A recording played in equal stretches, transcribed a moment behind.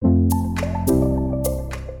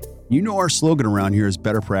You know our slogan around here is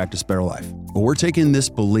better practice, better life. But we're taking this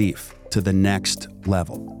belief to the next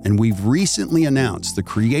level. And we've recently announced the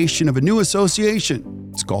creation of a new association.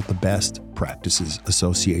 It's called the Best Practices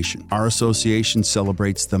Association. Our association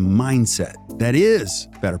celebrates the mindset that is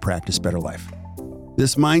better practice, better life.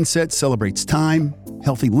 This mindset celebrates time,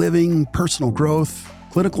 healthy living, personal growth,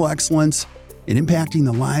 clinical excellence, and impacting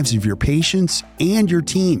the lives of your patients and your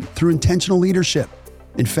team through intentional leadership.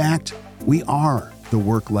 In fact, we are the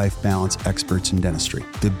work-life balance experts in dentistry.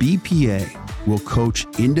 The BPA will coach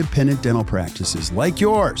independent dental practices like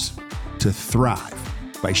yours to thrive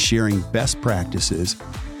by sharing best practices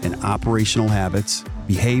and operational habits,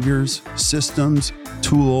 behaviors, systems,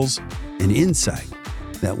 tools, and insight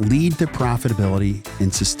that lead to profitability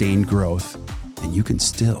and sustained growth, and you can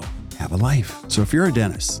still have a life. So if you're a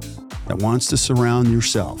dentist that wants to surround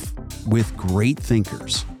yourself with great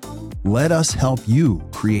thinkers, let us help you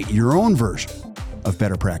create your own version of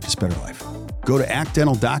better practice, better life. Go to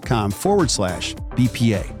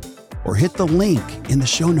actdental.com/BPA or hit the link in the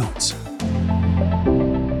show notes.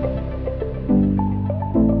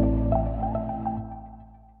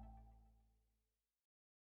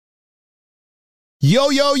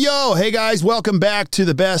 Yo, yo, yo. Hey, guys. Welcome back to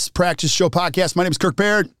the Best Practice Show podcast. My name is Kirk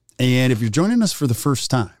Barrett. And if you're joining us for the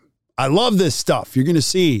first time, I love this stuff. You're going to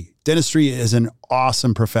see dentistry is an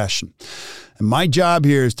awesome profession. And my job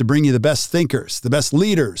here is to bring you the best thinkers, the best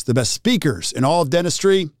leaders, the best speakers in all of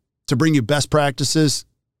dentistry, to bring you best practices,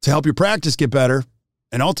 to help your practice get better,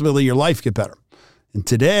 and ultimately your life get better. And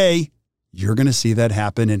today, you're going to see that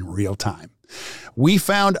happen in real time. We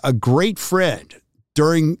found a great friend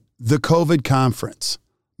during the COVID conference,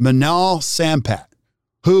 Minal Sampat,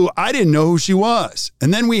 who I didn't know who she was.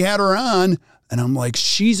 And then we had her on, and I'm like,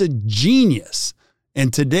 she's a genius.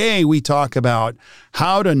 And today we talk about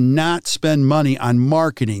how to not spend money on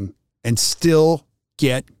marketing and still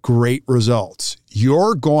get great results.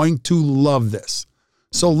 You're going to love this.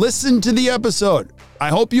 So listen to the episode. I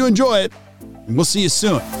hope you enjoy it, and we'll see you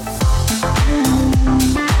soon.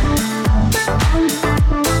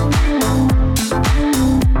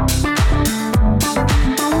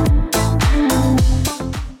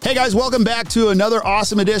 Hey guys, welcome back to another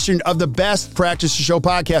awesome edition of the Best Practice Show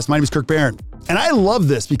podcast. My name is Kirk Barrett, and I love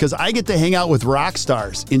this because I get to hang out with rock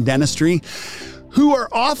stars in dentistry who are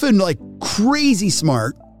often like crazy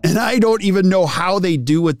smart, and I don't even know how they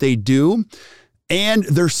do what they do. And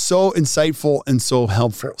they're so insightful and so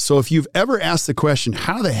helpful. So if you've ever asked the question,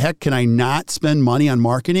 how the heck can I not spend money on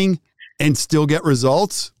marketing and still get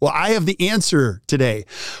results? Well, I have the answer today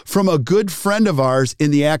from a good friend of ours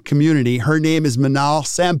in the ACT community. Her name is Minal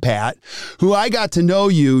Sampat, who I got to know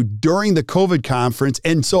you during the COVID conference.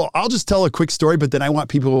 And so I'll just tell a quick story, but then I want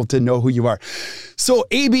people to know who you are. So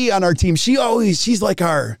AB on our team, she's like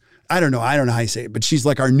our, I don't know how you say it, but she's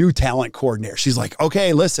like our new talent coordinator. She's like,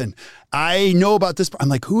 okay, listen, I know about this. I'm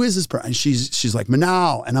like, who is this person? And she's like,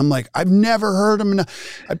 Minal. And I'm like, I've never heard of Minal.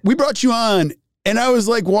 We brought you on. And I was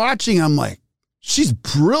like watching, I'm like, she's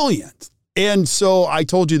brilliant. And so I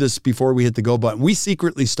told you this before we hit the go button. We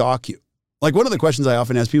secretly stalk you. Like one of the questions I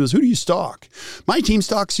often ask people is, who do you stalk? My team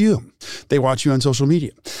stalks you. They watch you on social media.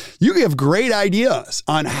 You have great ideas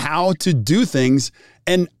on how to do things.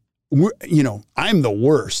 And I'm the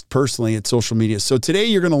worst personally at social media. So today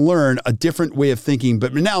you're going to learn a different way of thinking.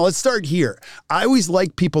 But now let's start here. I always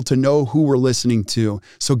like people to know who we're listening to.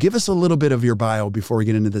 So give us a little bit of your bio before we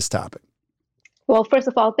get into this topic. Well, first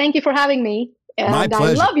of all, thank you for having me. And My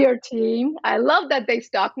pleasure. I love your team. I love that they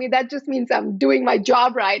stalk me. That just means I'm doing my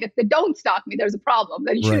job right. If they don't stalk me, there's a problem.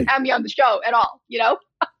 Then you shouldn't have me on the show at all, No,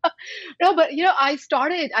 but, I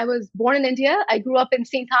was born in India. I grew up in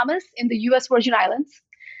St. Thomas in the U.S. Virgin Islands.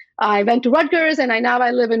 I went to Rutgers, and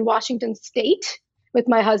I live in Washington State with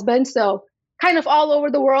my husband. So kind of all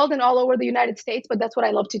over the world and all over the United States, but that's what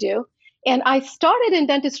I love to do. And I started in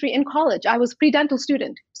dentistry in college. I was a pre-dental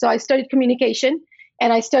student. So I studied communication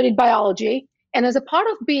and I studied biology. And as a part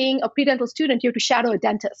of being a pre-dental student, you have to shadow a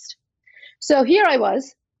dentist. So here I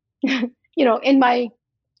was, in my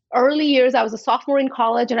early years, I was a sophomore in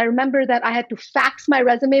college. And I remember that I had to fax my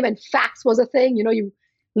resume when fax was a thing. You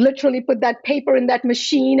literally put that paper in that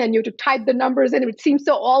machine and you have to type the numbers in. It seems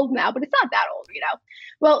so old now, but it's not that old,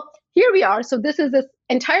 Well, here we are. So this is this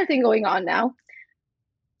entire thing going on now.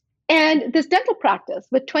 And this dental practice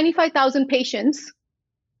with 25,000 patients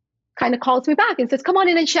kind of calls me back and says, come on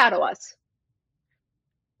in and shadow us.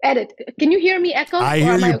 Edit. Can you hear me echo? I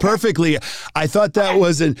hear you perfectly. I thought that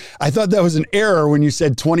was an error when you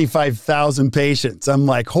said 25,000 patients. I'm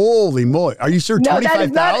like, holy moly. Are you sure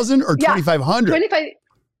 25,000 or 2,500?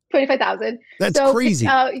 25,000. That's crazy.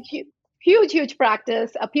 huge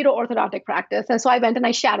practice, a pedo-orthodontic practice. And so I went and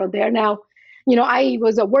I shadowed there. Now, I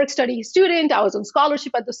was a work study student. I was on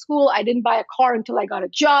scholarship at the school. I didn't buy a car until I got a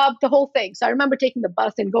job, the whole thing. So I remember taking the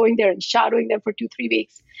bus and going there and shadowing them for 2-3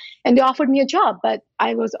 weeks. And they offered me a job, but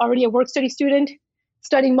I was already a work study student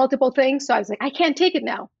studying multiple things. So I was like, I can't take it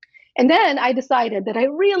now. And then I decided that I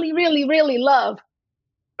really love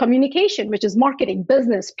communication, which is marketing,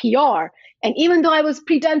 business, PR. And even though I was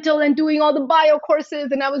pre-dental and doing all the bio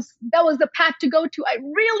courses and that was the path to go to, I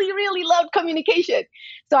really loved communication.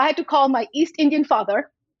 So I had to call my East Indian father,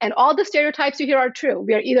 and all the stereotypes you hear are true.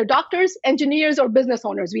 We are either doctors, engineers, or business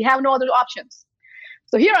owners. We have no other options.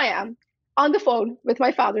 So here I am on the phone with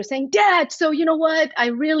my father saying, Dad, so you know what? I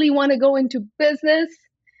really want to go into business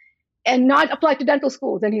and not apply to dental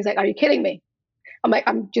schools. And he's like, are you kidding me? I'm like,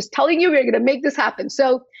 I'm just telling you, we're going to make this happen.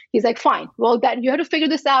 So he's like, fine. Well, that you have to figure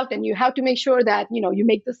this out and you have to make sure that, you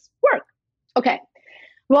make this work. Okay.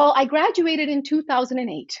 Well, I graduated in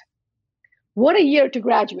 2008. What a year to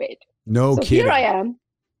graduate. No kidding. Here I am.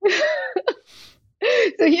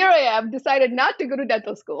 So here I am, decided not to go to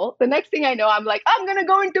dental school. The next thing I know, I'm like, I'm going to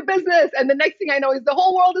go into business. And the next thing I know is the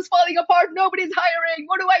whole world is falling apart. Nobody's hiring.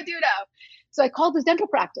 What do I do now? So I called this dental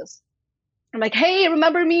practice. I'm like, hey,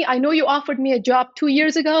 remember me? I know you offered me a job 2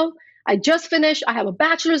 years ago. I just finished. I have a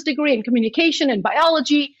bachelor's degree in communication and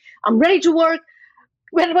biology. I'm ready to work.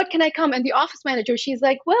 What can I come? And the office manager, she's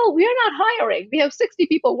like, well, we are not hiring. We have 60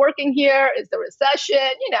 people working here. It's the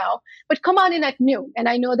recession, but come on in at noon. And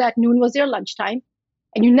I know that noon was their lunchtime.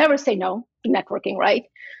 And you never say no to networking, right?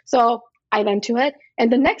 So I went to it.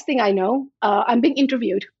 And the next thing I know, I'm being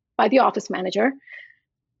interviewed by the office manager.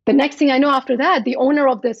 The next thing I know after that, the owner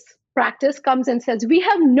of this practice comes and says, we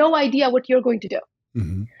have no idea what you're going to do,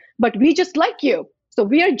 but we just like you. So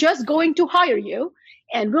we are just going to hire you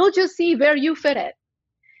and we'll just see where you fit in.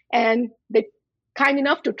 And they kind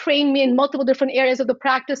enough to train me in multiple different areas of the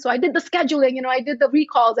practice. So I did the scheduling, I did the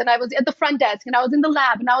recalls, and I was at the front desk, and I was in the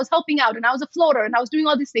lab, and I was helping out, and I was a floater, and I was doing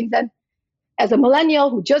all these things. And as a millennial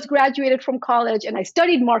who just graduated from college and I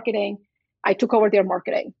studied marketing, I took over their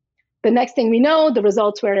marketing. The next thing we know, the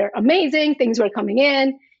results were amazing. Things were coming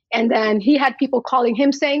in. And then he had people calling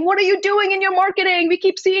him saying, what are you doing in your marketing? We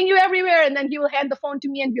keep seeing you everywhere. And then he will hand the phone to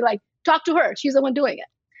me and be like, talk to her. She's the one doing it.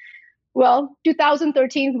 Well,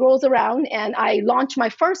 2013 rolls around and I launched my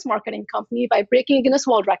first marketing company by breaking a Guinness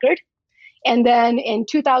World Record. And then in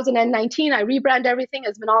 2019, I rebranded everything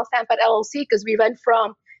as Minal Sampat LLC because we went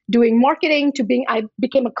from doing marketing to I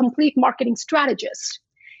became a complete marketing strategist.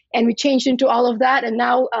 And we changed into all of that. And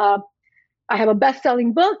now I have a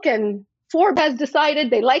best-selling book, and Forbes has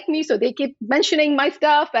decided they like me, so they keep mentioning my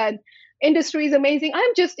stuff, and industry is amazing.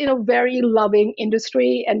 I'm just in a very loving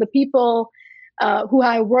industry, and the people who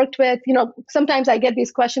I worked with, sometimes I get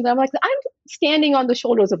these questions. I'm like, I'm standing on the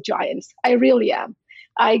shoulders of giants. I really am.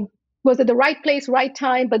 I was at the right place, right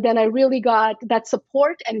time, but then I really got that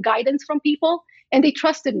support and guidance from people, and they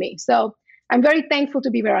trusted me. So I'm very thankful to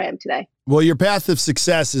be where I am today. Well, your path of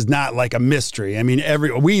success is not like a mystery. I mean,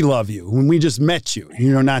 we love you when we just met you,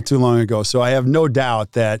 not too long ago. So I have no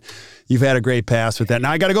doubt that you've had a great path with that.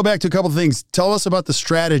 Now I got to go back to a couple of things. Tell us about the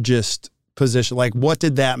strategist position. Like, what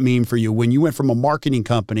did that mean for you when you went from a marketing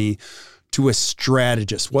company to a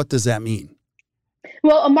strategist? What does that mean?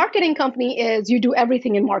 Well, a marketing company is you do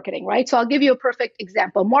everything in marketing, right? So I'll give you a perfect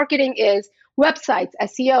example. Marketing is websites,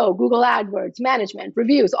 SEO, Google AdWords, management,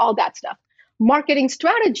 reviews, all that stuff. Marketing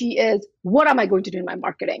strategy is, what am I going to do in my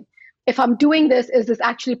marketing? If I'm doing this, is this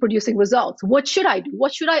actually producing results? What should I do?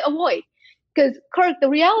 What should I avoid? Because, Kirk, the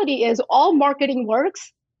reality is all marketing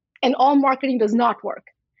works and all marketing does not work.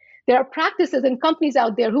 There are practices and companies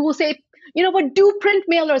out there who will say, you know what, do print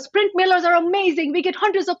mailers. Print mailers are amazing. We get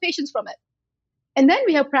hundreds of patients from it. And then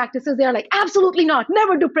we have practices, they're like, absolutely not.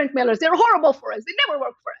 Never do print mailers. They're horrible for us. They never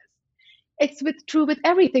work for us. It's true with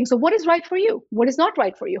everything. So what is right for you? What is not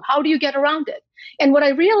right for you? How do you get around it? And what I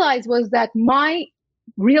realized was that my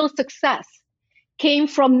real success came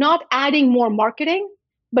from not adding more marketing,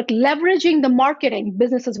 but leveraging the marketing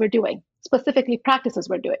businesses were doing, specifically practices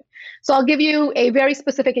were doing. So I'll give you a very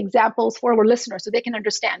specific examples for our listeners so they can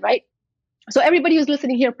understand, right? So everybody who's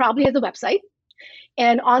listening here probably has a website.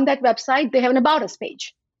 And on that website, they have an About Us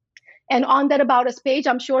page. And on that About Us page,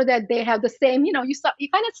 I'm sure that they have the same, you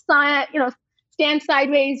kind of stand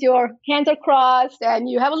sideways, your hands are crossed, and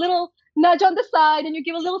you have a little nudge on the side, and you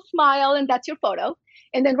give a little smile, and that's your photo.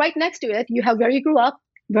 And then right next to it, you have where you grew up,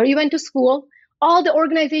 where you went to school, all the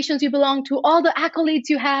organizations you belong to, all the accolades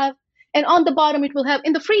you have. And on the bottom, it will have,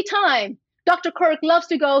 in the free time, Dr. Kirk loves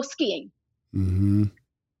to go skiing. Mm-hmm.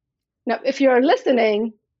 Now, if you're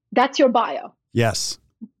listening, that's your bio. Yes.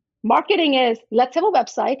 Marketing is, let's have a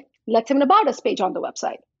website. Let's have an about us page on the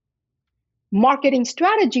website. Marketing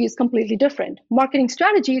strategy is completely different. Marketing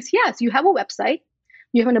strategy is, yes, you have a website,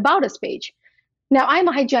 you have an about us page. Now, I'm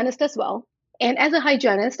a hygienist as well. And as a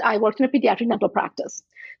hygienist, I worked in a pediatric dental practice.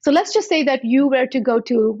 So let's just say that you were to go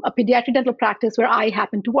to a pediatric dental practice where I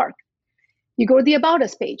happen to work. You go to the about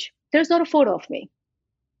us page. There's not a photo of me.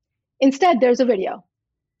 Instead, there's a video.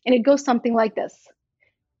 And it goes something like this.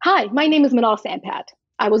 Hi, my name is Minal Sampat.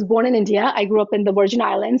 I was born in India. I grew up in the Virgin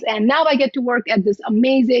Islands, and now I get to work at this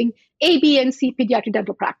amazing A, B, and C pediatric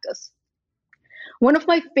dental practice. One of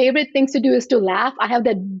my favorite things to do is to laugh. I have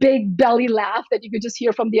that big belly laugh that you could just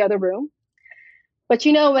hear from the other room. But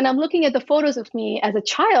when I'm looking at the photos of me as a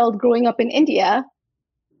child growing up in India,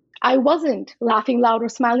 I wasn't laughing loud or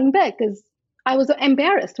smiling big because I was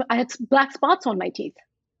embarrassed. I had black spots on my teeth.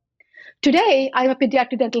 Today, I'm a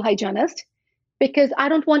pediatric dental hygienist because I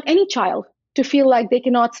don't want any child to feel like they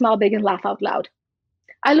cannot smile big and laugh out loud.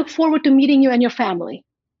 I look forward to meeting you and your family.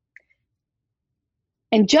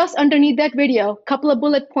 And just underneath that video, a couple of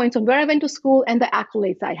bullet points on where I went to school and the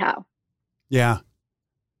accolades I have. Yeah.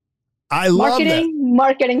 I love that.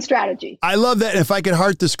 Marketing strategy. I love that. And if I could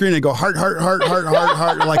heart the screen and go heart.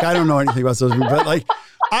 Like, I don't know anything about social media, but like,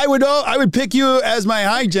 I would pick you as my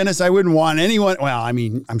hygienist. I wouldn't want anyone. Well, I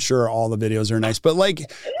mean, I'm sure all the videos are nice, but like,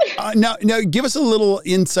 now give us a little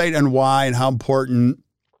insight on why and how important,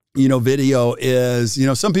 video is.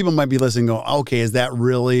 Some people might be listening and go, okay, is that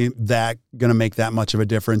really going to make that much of a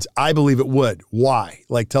difference? I believe it would. Why?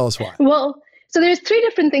 Like, tell us why. Well, so there's three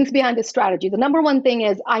different things behind this strategy. The number one thing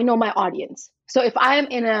is I know my audience. So if I am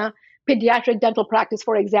in a pediatric dental practice,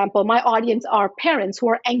 for example, my audience are parents who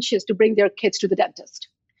are anxious to bring their kids to the dentist.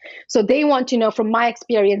 So they want to know from my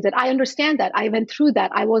experience that I understand that. I went through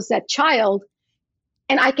that. I was that child,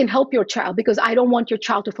 and I can help your child because I don't want your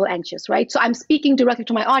child to feel anxious, right? So I'm speaking directly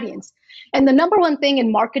to my audience. And the number one thing in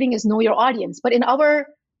marketing is know your audience. But in our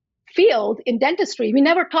field, in dentistry, we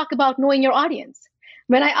never talk about knowing your audience.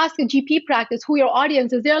 When I ask a GP practice who your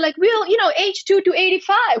audience is, they're like, well, age 2 to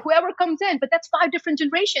 85, whoever comes in, but that's 5 different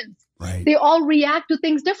generations. Right. They all react to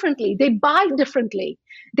things differently. They buy differently.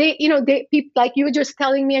 People like you were just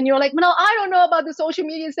telling me, and you're like, well, I don't know about the social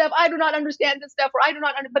media stuff. I do not understand this stuff, or I do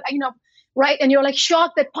not, right? And you're like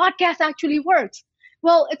shocked that podcast actually works.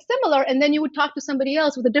 Well, it's similar. And then you would talk to somebody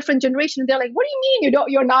else with a different generation, and they're like, what do you mean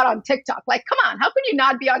you're not on TikTok? Like, come on, how could you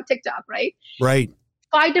not be on TikTok, right? Right.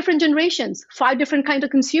 5 different generations, 5 different kinds of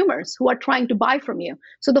consumers who are trying to buy from you.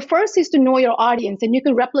 So the first is to know your audience, and you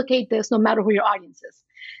can replicate this no matter who your audience is.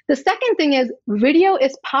 The second thing is video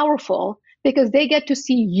is powerful because they get to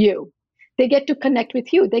see you. They get to connect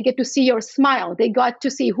with you. They get to see your smile. They got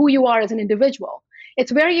to see who you are as an individual.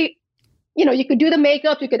 It's very, you could do the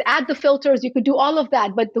makeup, you could add the filters, you could do all of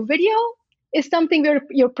that. But the video is something where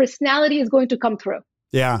your personality is going to come through.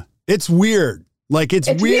 Yeah. It's weird. Like, it's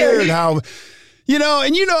weird how... and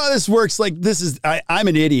how this works. Like, I'm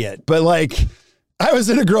an idiot, but like, I was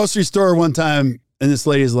in a grocery store one time and this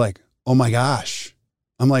lady's like, oh my gosh.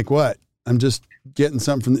 I'm like, what? I'm just getting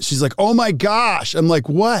something from she's like, oh my gosh. I'm like,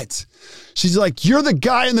 what? She's like, you're the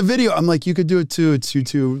guy in the video. I'm like, you could do it too. It's you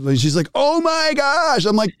too. She's like, oh my gosh.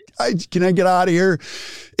 I'm like, can I get out of here?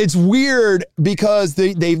 It's weird because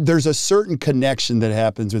there's a certain connection that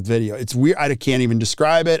happens with video. It's weird. I can't even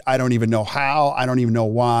describe it. I don't even know how. I don't even know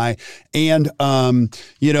why. And,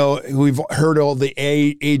 we've heard all the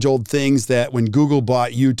age-old things that when Google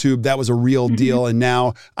bought YouTube, that was a real deal. And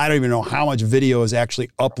now I don't even know how much video is actually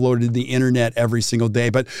uploaded to the internet every single day.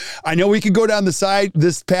 But I know we could go down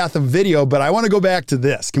this path of video, but I want to go back to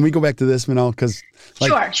this. Can we go back to this, Minal? Because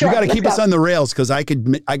sure. You got to keep us on the rails because I could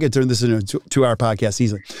turn this into a 2-hour podcast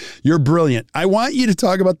easily. You're brilliant. I want you to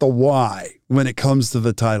talk about the why when it comes to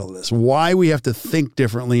the title of this, why we have to think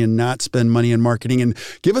differently and not spend money in marketing, and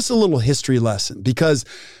give us a little history lesson because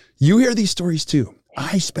you hear these stories too.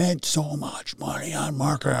 I spent so much money on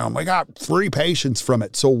marketing. I got free patients from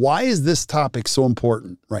it. So why is this topic so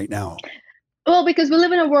important right now? Well, because we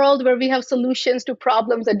live in a world where we have solutions to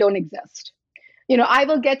problems that don't exist. I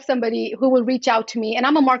will get somebody who will reach out to me, and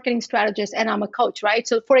I'm a marketing strategist and I'm a coach, right?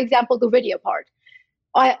 So for example, the video part,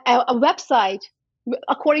 a website,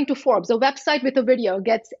 according to Forbes, a website with a video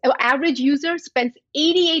an average user spends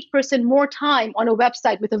 88% more time on a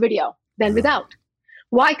website with a video than without.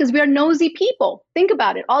 Why? Because we are nosy people. Think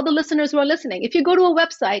about it. All the listeners who are listening, if you go to a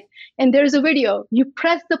website and there's a video, you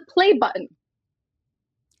press the play button.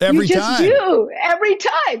 Every time. You just do every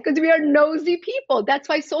time because we are nosy people. That's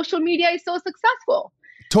why social media is so successful.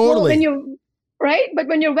 Totally. Right? But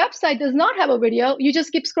when your website does not have a video, you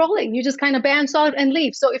just keep scrolling. You just kind of bounce out and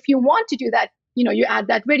leave. So if you want to do that, you add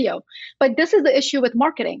that video. But this is the issue with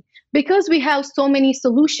marketing, because we have so many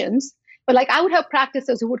solutions. But like, I would have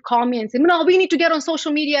practices who would call me and say, no, we need to get on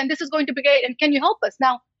social media and this is going to be great. And can you help us?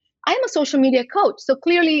 Now, I am a social media coach. So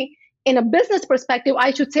clearly, in a business perspective,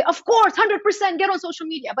 I should say, of course, 100% get on social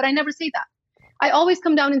media. But I never say that. I always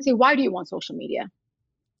come down and say, why do you want social media?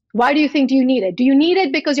 Why do you you need it? Do you need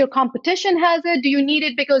it because your competition has it? Do you need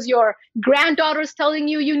it because your granddaughter is telling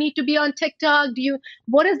you need to be on TikTok?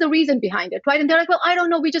 What is the reason behind it, right? And they're like, well, I don't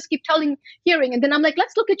know. We just keep hearing. And then I'm like,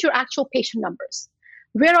 let's look at your actual patient numbers.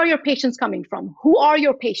 Where are your patients coming from? Who are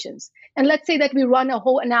your patients? And let's say that we run a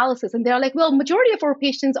whole analysis and they're like, well, majority of our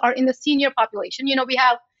patients are in the senior population. We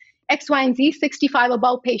have X, Y, and Z, 65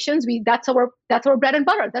 above patients. That's our bread and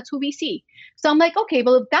butter. That's who we see. So I'm like, okay,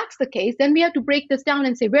 well, if that's the case, then we have to break this down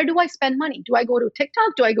and say, where do I spend money? Do I go to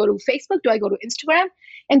TikTok? Do I go to Facebook? Do I go to Instagram?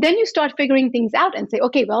 And then you start figuring things out and say,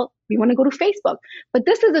 okay, well, we want to go to Facebook. But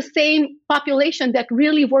this is the same population that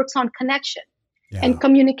really works on connection and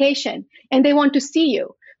communication, and they want to see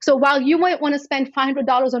you. So while you might want to spend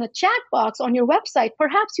 $500 on a chat box on your website,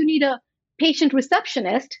 perhaps you need a patient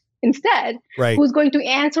receptionist instead, who's going to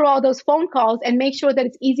answer all those phone calls and make sure that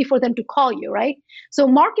it's easy for them to call you, right? So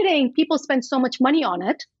marketing, people spend so much money on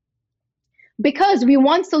it because we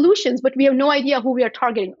want solutions, but we have no idea who we are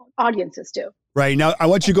targeting audiences to. Right. Now, I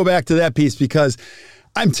want you to go back to that piece because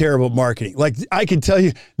I'm terrible at marketing. Like, I can tell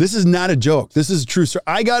you, this is not a joke. This is a true story.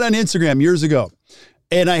 I got on Instagram years ago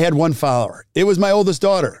and I had one follower. It was my oldest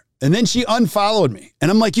daughter. And then she unfollowed me.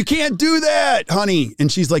 And I'm like, you can't do that, honey.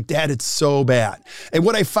 And she's like, Dad, it's so bad. And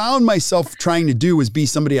what I found myself trying to do was be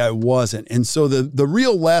somebody I wasn't. And so the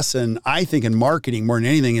real lesson, I think, in marketing more than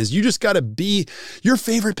anything is you just got to be your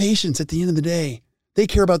favorite patients at the end of the day. They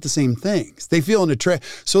care about the same things. They feel an attraction.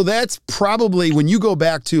 So that's probably when you go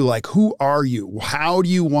back to like, who are you? How do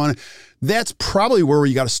you want to? That's probably where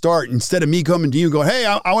you got to start instead of me coming to you and going, hey,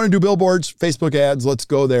 I want to do billboards, Facebook ads. Let's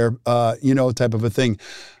go there, type of a thing.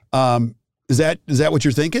 Is that what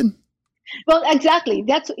you're thinking? Well, exactly.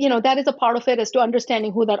 That is a part of it, is to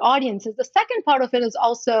understanding who that audience is. The second part of it is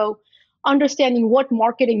also understanding what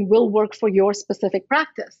marketing will work for your specific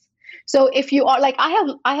practice. So if you are like,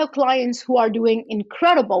 I have clients who are doing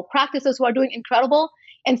incredible practices, who are doing incredible,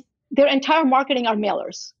 and their entire marketing are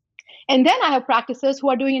mailers. And then I have practices who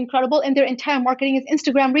are doing incredible and their entire marketing is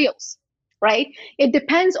Instagram Reels, right? It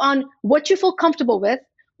depends on what you feel comfortable with,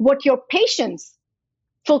 what your patients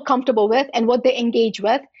feel comfortable with, and what they engage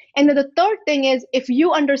with. And then the third thing is, if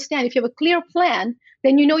you understand, if you have a clear plan,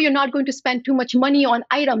 then you're not going to spend too much money on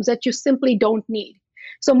items that you simply don't need.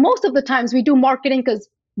 So most of the times we do marketing because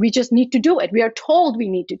we just need to do it. We are told we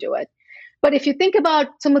need to do it. But if you think about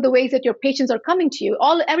some of the ways that your patients are coming to you,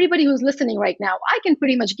 everybody who's listening right now, I can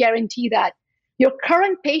pretty much guarantee that your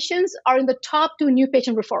current patients are in the top 2 new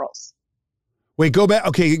patient referrals. Wait, go back.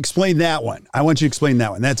 Okay, explain that one. I want you to explain that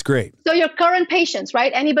one. That's great. So your current patients,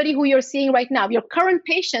 right? Anybody who you're seeing right now, your current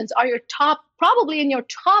patients are probably in your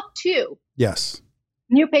top 2. Yes.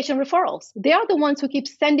 New patient referrals. They are the ones who keep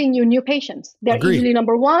sending you new patients. They're usually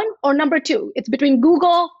number 1 or number 2. It's between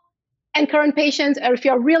Google and current patients. Or if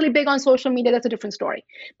you're really big on social media, that's a different story.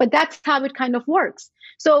 But that's how it kind of works.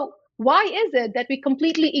 So why is it that we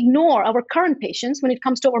completely ignore our current patients when it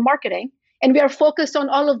comes to our marketing? And we are focused on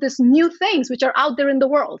all of these new things which are out there in the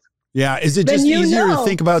world. Yeah. Is it just easier to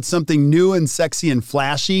think about something new and sexy and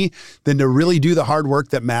flashy than to really do the hard work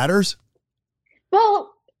that matters?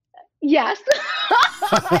 Well, yes.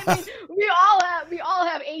 I mean, we all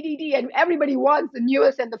have ADD and everybody wants the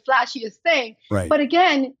newest and the flashiest thing. Right. But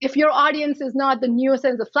again, if your audience is not the newest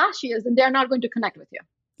and the flashiest, then they're not going to connect with you.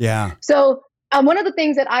 Yeah. So one of the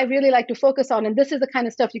things that I really like to focus on, and this is the kind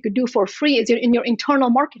of stuff you could do for free, is in your internal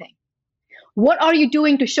marketing. What are you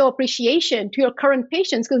doing to show appreciation to your current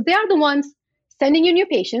patients? Because they are the ones sending you new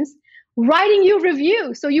patients, writing you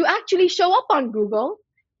reviews. So you actually show up on Google,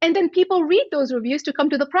 and then people read those reviews to come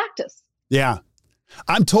to the practice. Yeah.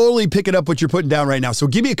 I'm totally picking up what you're putting down right now. So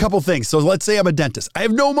give me a couple things. So let's say I'm a dentist. I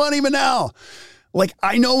have no money, Minal. Like,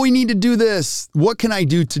 I know we need to do this. What can I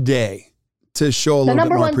do today to show a little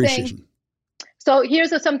bit more appreciation? So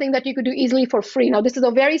here's something that you could do easily for free. Now, this is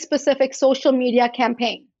a very specific social media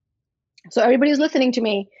campaign. So everybody who's listening to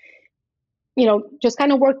me, just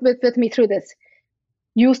kind of work with me through this.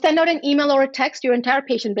 You send out an email or a text to your entire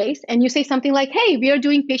patient base, and you say something like, hey, we are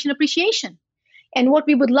doing patient appreciation. And what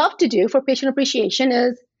we would love to do for patient appreciation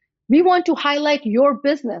is we want to highlight your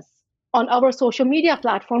business on our social media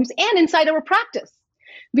platforms and inside our practice.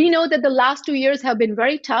 We know that the last 2 years have been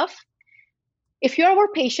very tough. If you're our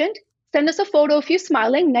patient, send us a photo of you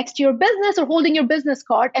smiling next to your business or holding your business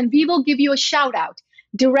card, and we will give you a shout out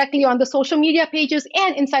directly on the social media pages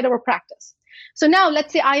and inside our practice. So now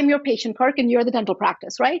let's say I am your patient, Kirk, and you're the dental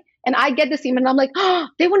practice, right? And I get this email and I'm like, oh,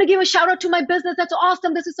 they want to give a shout out to my business. That's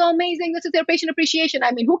awesome. This is so amazing. This is their patient appreciation.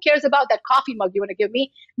 I mean, who cares about that coffee mug you want to give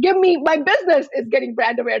me? Give me, my business is getting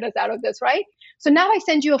brand awareness out of this, right? So now I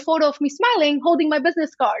send you a photo of me smiling, holding my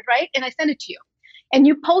business card, right? And I send it to you. And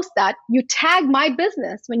you post that, you tag my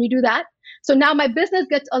business when you do that. So now my business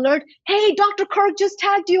gets alert, hey, Dr. Kirk just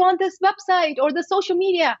tagged you on this website or the social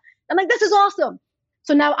media. I'm like, this is awesome.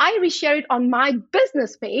 So now I reshare it on my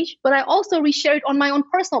business page, but I also reshare it on my own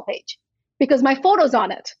personal page because my photo's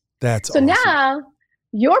on it. That's so awesome. Now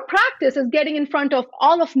your practice is getting in front of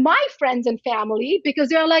all of my friends and family because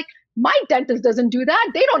they're like, my dentist doesn't do that.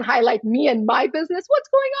 They don't highlight me and my business. What's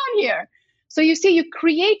going on here? So you see, you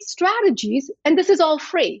create strategies, and this is all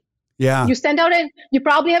free. Yeah. You send out you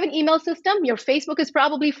probably have an email system. Your Facebook is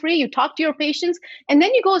probably free. You talk to your patients, and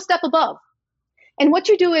then you go a step above. And what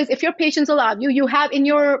you do is, if your patients allow you, you have in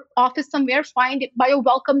your office somewhere, find it by your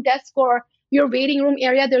welcome desk or your waiting room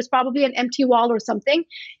area. There's probably an empty wall or something.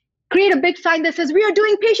 Create a big sign that says, we are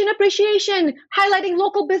doing patient appreciation, highlighting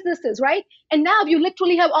local businesses, right? And now you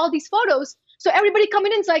literally have all these photos. So everybody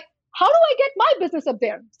coming in is like, how do I get my business up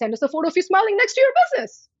there? Send us a photo of you smiling next to your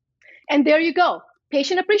business. And there you go.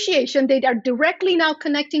 Patient appreciation. They are directly now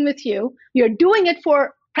connecting with you. You're doing it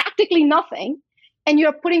for practically nothing. And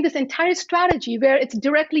you're putting this entire strategy where it's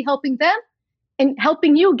directly helping them and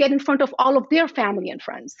helping you get in front of all of their family and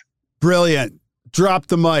friends. Brilliant. Drop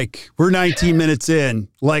the mic. We're 19 minutes in.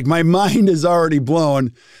 Like, my mind is already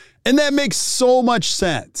blown. And that makes so much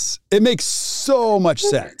sense. It makes so much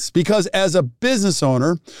sense because as a business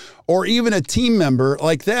owner or even a team member,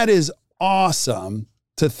 like, that is awesome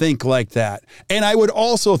to think like that. And I would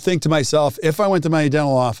also think to myself, if I went to my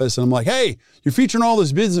dental office and I'm like, hey, you're featuring all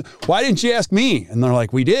this business, why didn't you ask me? And they're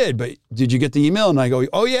like, we did, but did you get the email? And I go,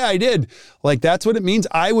 oh yeah, I did. Like, that's what it means.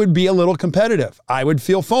 I would be a little competitive. I would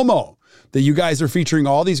feel FOMO that you guys are featuring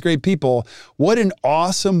all these great people. What an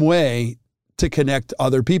awesome way to connect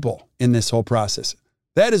other people in this whole process.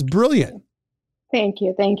 That is brilliant. Thank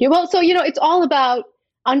you. Thank you. Well, so, it's all about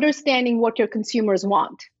understanding what your consumers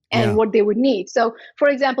want and what they would need. So, for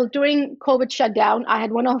example, during COVID shutdown, I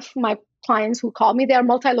had one of my clients who called me. They're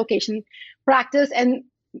multi-location practice, and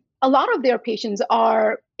a lot of their patients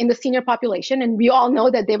are in the senior population, and we all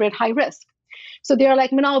know that they were at high risk. So they're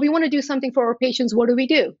like, Minal, we want to do something for our patients. What do we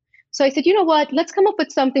do? So I said, you know what? Let's come up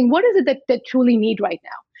with something. What is it that they truly need right now?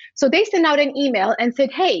 So they sent out an email and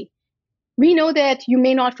said, hey, we know that you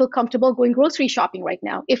may not feel comfortable going grocery shopping right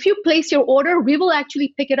now. If you place your order, we will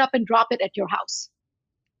actually pick it up and drop it at your house.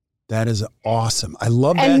 That is awesome. I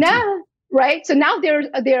love that. And now, right? So now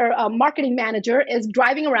their marketing manager is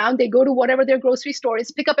driving around. They go to whatever their grocery store is,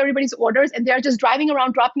 pick up everybody's orders, and they're just driving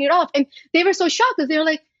around, dropping it off. And they were so shocked because they were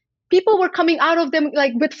like, people were coming out of them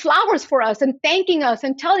like with flowers for us and thanking us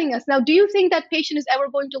and telling us. Now, do you think that patient is ever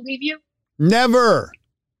going to leave you? Never.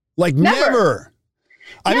 Like never.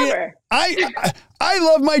 I mean, I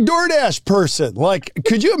love my DoorDash person. Like,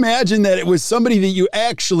 could you imagine that it was somebody that you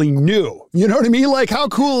actually knew? You know what I mean? Like, how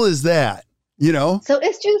cool is that? You know? So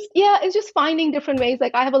it's just finding different ways.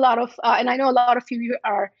 Like, I have a lot of, and I know a lot of you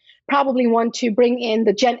are probably want to bring in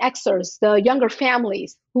the Gen Xers, the younger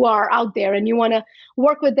families who are out there, and you want to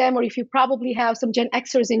work with them. Or if you probably have some Gen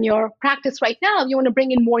Xers in your practice right now, you want to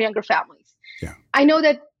bring in more younger families. Yeah. I know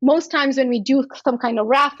that most times when we do some kind of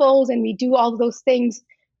raffles and we do all those things,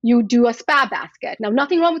 you do a spa basket. Now,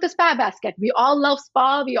 nothing wrong with a spa basket. We all love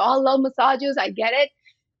spa. We all love massages. I get it.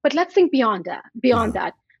 But let's think beyond that.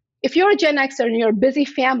 That. If you're a Gen Xer and you're a busy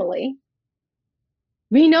family,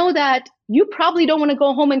 we know that you probably don't want to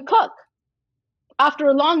go home and cook after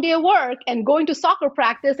a long day of work and going to soccer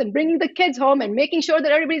practice and bringing the kids home and making sure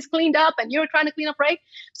that everybody's cleaned up and you're trying to clean up, right?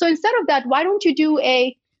 So instead of that, why don't you do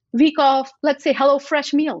a week of, let's say,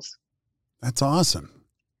 HelloFresh meals? That's awesome.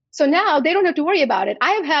 So now they don't have to worry about it.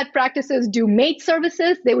 I have had practices do maid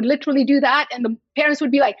services. They would literally do that. And the parents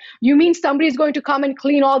would be like, you mean somebody's going to come and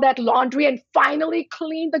clean all that laundry and finally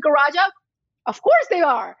clean the garage out? Of course they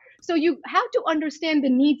are. So you have to understand the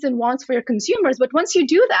needs and wants for your consumers. But once you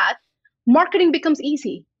do that, marketing becomes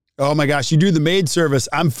easy. Oh my gosh, you do the maid service.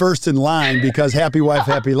 I'm first in line because happy wife,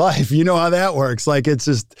 happy life. You know how that works. Like, it's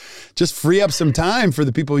just free up some time for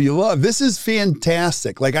the people you love. This is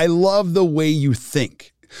fantastic. Like, I love the way you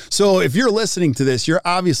think. So if you're listening to this, you're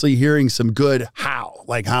obviously hearing some good how,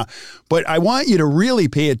 but I want you to really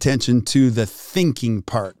pay attention to the thinking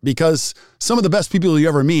part, because some of the best people you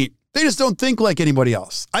ever meet They just don't think like anybody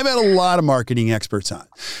else. I've had a lot of marketing experts on,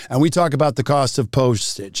 and we talk about the cost of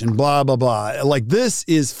postage and blah, blah, blah. Like, this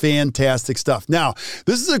is fantastic stuff. Now,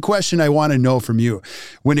 this is a question I want to know from you.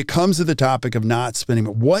 When it comes to the topic of not spending,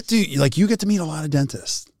 what do you, like, you get to meet a lot of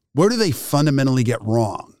dentists. Where do they fundamentally get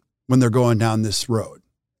wrong when they're going down this road?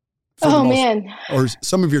 Man. Or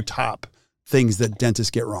some of your top things that dentists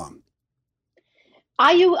get wrong?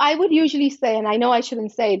 I would usually say, and I know I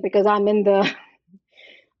shouldn't say it because I am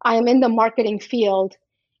in the marketing field,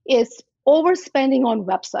 is overspending on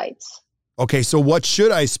websites. Okay, so what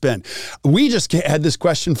should I spend? We just had this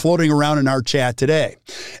question floating around in our chat today.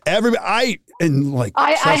 I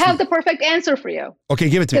have the perfect answer for you. Okay,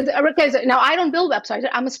 give it to me. Because now I don't build websites.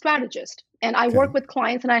 I'm a strategist, and I work with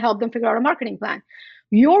clients and I help them figure out a marketing plan.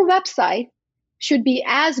 Your website should be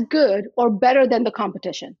as good or better than the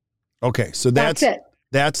competition. Okay, so that's it.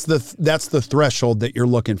 That's the threshold that you're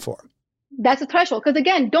looking for. That's the threshold. Because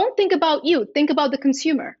again, don't think about you. Think about the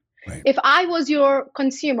consumer. Right. If I was your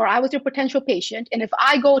consumer, I was your potential patient, and if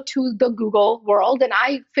I go to the Google world and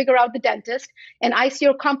I figure out the dentist and I see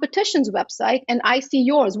your competition's website and I see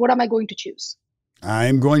yours, what am I going to choose?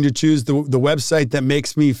 I'm going to choose the website that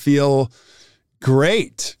makes me feel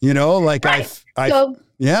great. Like right.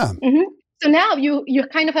 yeah. Mm-hmm. So now you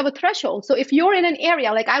kind of have a threshold. So if you're in an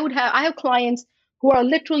area, like I have clients who are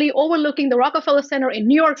literally overlooking the Rockefeller Center in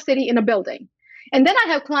New York City in a building. And then I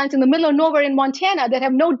have clients in the middle of nowhere in Montana that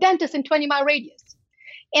have no dentist in 20-mile radius.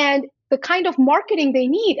 And the kind of marketing they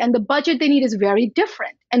need and the budget they need is very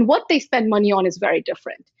different. And what they spend money on is very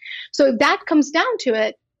different. So if that comes down to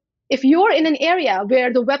it, if you're in an area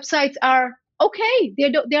where the websites are okay,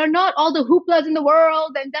 they're not all the hooplas in the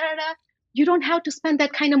world and da-da-da, you don't have to spend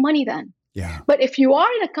that kind of money then. Yeah. But if you are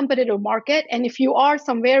in a competitive market and if you are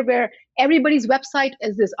somewhere where everybody's website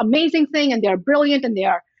is this amazing thing and they're brilliant and they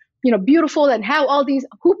are, beautiful and have all these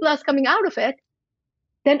hooplas coming out of it,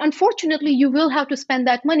 then unfortunately you will have to spend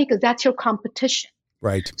that money because that's your competition.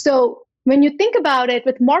 Right. So when you think about it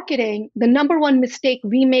with marketing, the number one mistake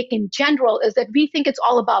we make in general is that we think it's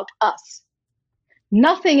all about us.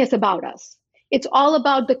 Nothing is about us. It's all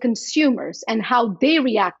about the consumers and how they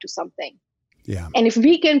react to something. Yeah. And if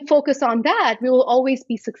we can focus on that, we will always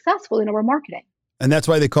be successful in our marketing. And that's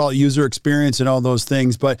why they call it user experience and all those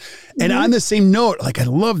things. But, and on the same note, like, I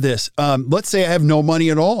love this. Let's say I have no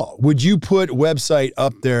money at all. Would you put website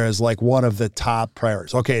up there as like one of the top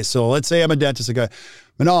priorities? Okay. So let's say I'm a dentist. I go,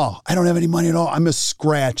 Minal, I don't have any money at all. I'm a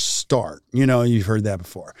scratch start. You've heard that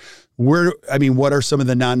before. What are some of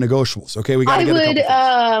the non-negotiables? Okay. We got to get a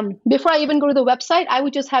couple before I even go to the website, I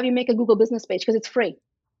would just have you make a Google business page because it's free.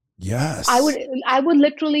 Yes. I would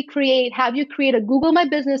literally have you create a Google My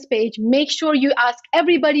Business page. Make sure you ask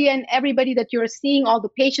everybody that you're seeing, all the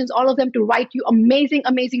patients, all of them, to write you amazing,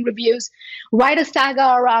 amazing reviews. Write a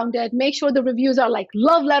saga around it. Make sure the reviews are like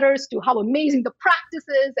love letters to how amazing the practice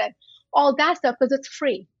is and all that stuff because it's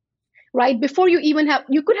free, right? Before you could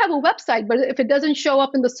have a website, but if it doesn't show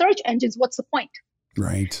up in the search engines, what's the point?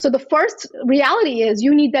 Right. So the first reality is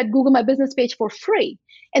you need that Google My Business page for free.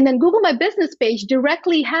 And then Google My Business page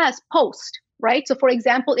directly has post, right? So for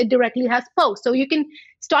example, it directly has post. So you can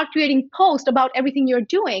start creating posts about everything you're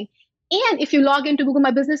doing. And if you log into Google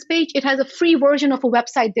My Business page, it has a free version of a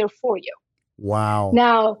website there for you. Wow.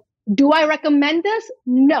 Now, do I recommend this?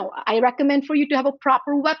 No, I recommend for you to have a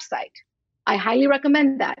proper website. I highly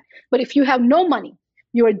recommend that. But if you have no money,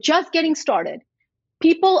 you're just getting started,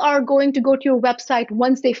 people are going to go to your website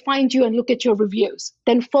once they find you and look at your reviews.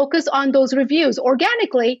 Then focus on those reviews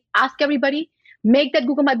organically. Ask everybody, make that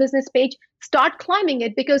Google My Business page, start climbing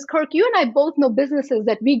it. Because Kirk, you and I both know businesses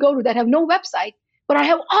that we go to that have no website, but I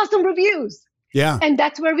have awesome reviews. Yeah. And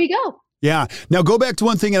that's where we go. Yeah. Now go back to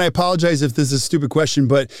one thing, and I apologize if this is a stupid question,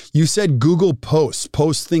 but you said Google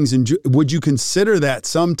post things. And would you consider that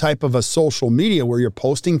some type of a social media where you're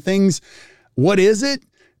posting things? What is it?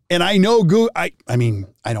 And I know Google, I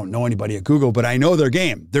don't know anybody at Google, but I know their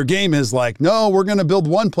game. Their game is like, no, we're going to build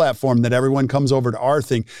one platform that everyone comes over to our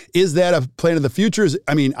thing. Is that a plan of the future?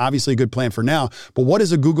 Obviously a good plan for now, but what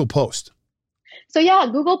is a Google post? So yeah,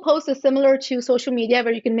 Google Post is similar to social media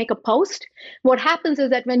where you can make a post. What happens is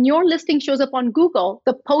that when your listing shows up on Google,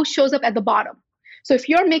 the post shows up at the bottom. So if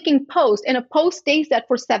you're making posts, and a post stays that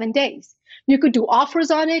for 7 days, you could do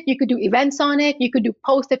offers on it. You could do events on it. You could do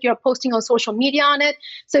posts that you're posting on social media on it.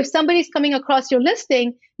 So if somebody's coming across your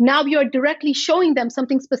listing, now you're directly showing them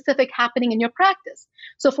something specific happening in your practice.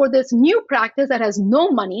 So for this new practice that has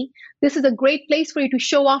no money, this is a great place for you to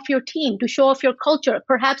show off your team, to show off your culture.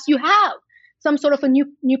 Perhaps you have some sort of a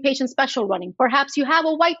new patient special running. Perhaps you have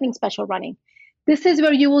a whitening special running. this is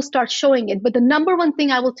where you will start showing it. But the number one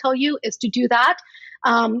thing I will tell you is to do that,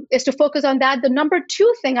 is to focus on that. The number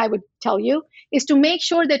two thing I would tell you is to make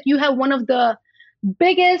sure that you have one of the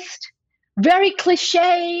biggest, very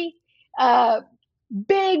cliche,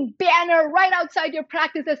 big banner right outside your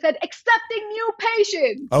practice that said, accepting new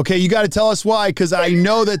patients. Okay, you got to tell us why, because I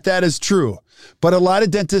know that is true. But a lot of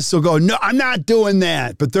dentists will go, no, I'm not doing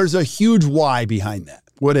that. But there's a huge why behind that.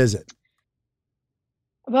 What is it?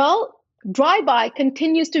 Well, drive-by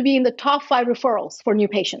continues to be in the top 5 referrals for new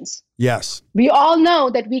patients. Yes. We all know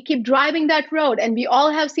that we keep driving that road, and we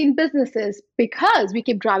all have seen businesses because we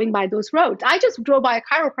keep driving by those roads. I just drove by a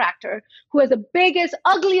chiropractor who has the biggest,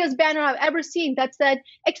 ugliest banner I've ever seen that said,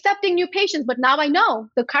 accepting new patients. But now I know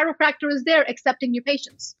the chiropractor is there accepting new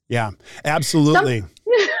patients. Yeah, absolutely.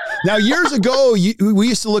 Now, years ago, we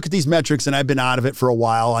used to look at these metrics, and I've been out of it for a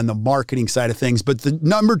while on the marketing side of things. But the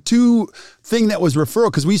number 2 thing that was referral,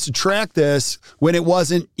 because we used to track this when it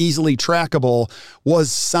wasn't easily trackable,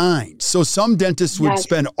 was signs. So some dentists would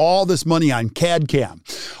spend all this money on CAD CAM,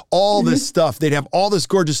 all this stuff. They'd have all this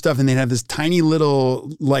gorgeous stuff, and they'd have this tiny little,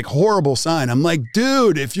 like, horrible sign. I'm like,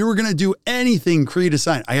 dude, if you were going to do anything, create a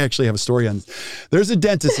sign. I actually have a story on this. There's a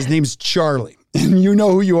dentist. His name's Charlie. And you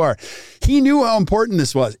know who you are. He knew how important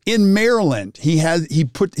this was. In Maryland, he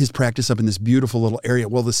put his practice up in this beautiful little area.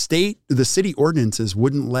 Well, the city ordinances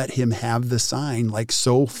wouldn't let him have the sign like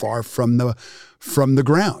so far from the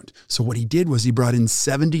ground. So what he did was he brought in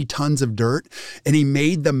 70 tons of dirt and he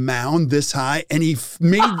made the mound this high and he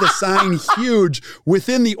made the sign huge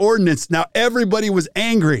within the ordinance. Now everybody was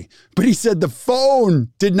angry, but he said the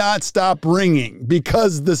phone did not stop ringing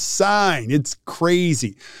because the sign, it's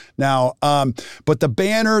crazy. Now, but the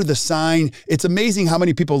banner, the sign, it's amazing how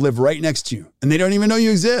many people live right next to you and they don't even know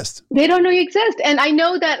you exist. They don't know you exist. And I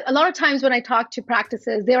know that a lot of times when I talk to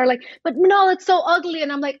practices, they are like, but Minal, it's so ugly.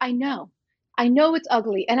 And I'm like, I know it's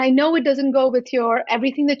ugly. And I know it doesn't go with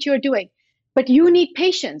everything that you're doing, but you need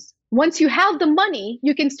patience. Once you have the money,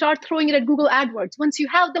 you can start throwing it at Google AdWords. Once you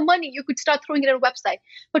have the money, you could start throwing it at a website.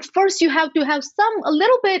 But first you have to have a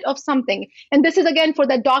little bit of something. And this is again for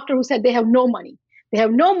that doctor who said they have no money. They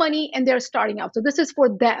have no money and they're starting out. So this is for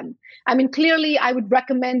them. I mean, clearly I would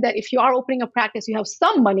recommend that if you are opening a practice, you have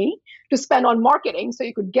some money to spend on marketing so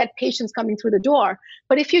you could get patients coming through the door.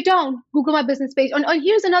 But if you don't, Google My Business page. And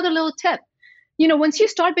here's another little tip. Once you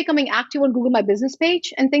start becoming active on Google My Business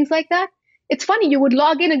page and things like that, it's funny, you would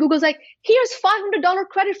log in and Google's like, here's $500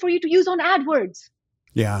 credit for you to use on AdWords.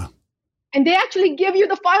 Yeah. And they actually give you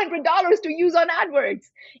the $500 to use on AdWords.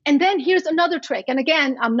 And then here's another trick. And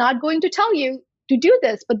again, I'm not going to tell you to do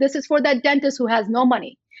this, but this is for that dentist who has no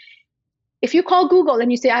money. If you call Google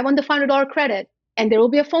and you say, I want the $500 credit, and there will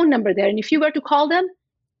be a phone number there. And if you were to call them,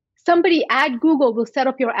 somebody at Google will set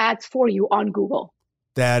up your ads for you on Google.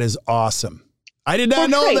 That is awesome. I did not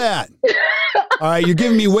know that. All right, you're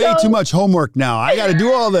giving me way too much homework now. I got to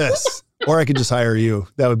do all this. Or I could just hire you.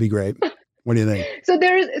 That would be great. What do you think? So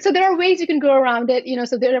there are ways you can go around it.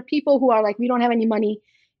 So there are people who are like, we don't have any money.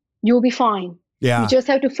 You'll be fine. Yeah. You just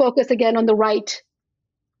have to focus again on the right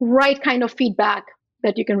kind of feedback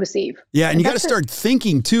that you can receive. Yeah, and you got to start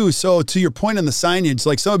thinking too. So to your point on the signage,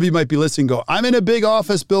 like some of you might be listening, go, I'm in a big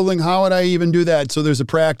office building. How would I even do that? So there's a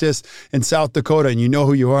practice in South Dakota, and you know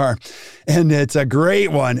who you are. And it's a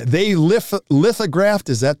great one. They lithographed,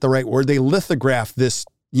 is that the right word? They lithographed this,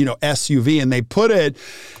 SUV, and they put it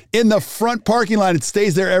in the front parking lot. It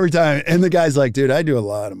stays there every time. And the guy's like, dude, I do a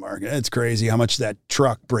lot of marketing. It's crazy how much that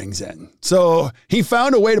truck brings in. So he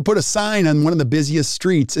found a way to put a sign on one of the busiest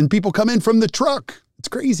streets, and people come in from the truck. It's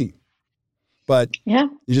crazy. But yeah,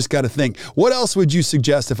 you just got to think. What else would you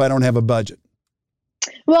suggest if I don't have a budget?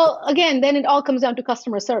 Well, again, then it all comes down to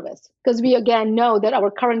customer service, because we, again, know that our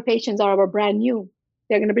current patients are our brand new.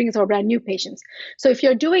 They're going to bring us our brand new patients. So if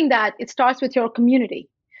you're doing that, it starts with your community.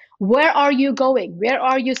 Where are you going? Where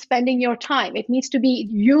are you spending your time? It needs to be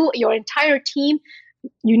you, your entire team.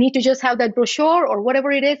 You need to just have that brochure or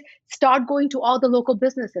whatever it is. Start going to all the local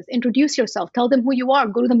businesses. Introduce yourself. Tell them who you are.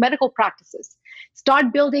 Go to the medical practices.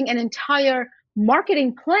 Start building an entire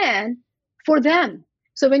marketing plan for them.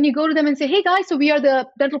 So when you go to them and say, hey guys, so we are the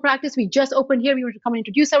dental practice. We just opened here. We were to come and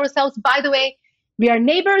introduce ourselves. By the way, we are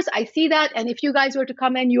neighbors. I see that. And if you guys were to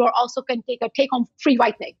come in, you are also can take a take-home free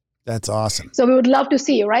whitening. That's awesome. So we would love to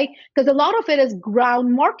see you, right? Because a lot of it is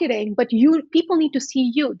ground marketing, but people need to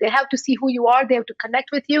see you. They have to see who you are. They have to connect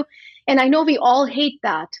with you. And I know we all hate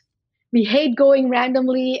that. We hate going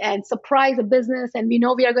randomly and surprise a business, and we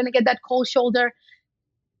know we are going to get that cold shoulder.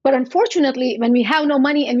 But unfortunately, when we have no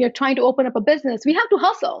money and we are trying to open up a business, we have to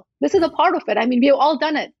hustle. This is a part of it. I mean, we have all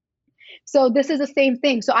done it. So this is the same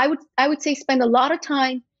thing. So I would say spend a lot of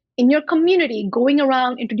time in your community, going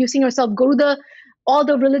around, introducing yourself, go to all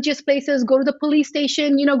the religious places, go to the police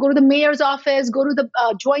station, go to the mayor's office, go to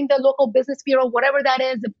join the local business bureau, whatever that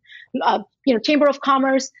is, Chamber of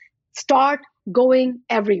Commerce. Start going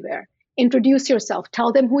everywhere. Introduce yourself,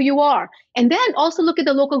 tell them who you are. And then also look at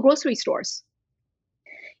the local grocery stores.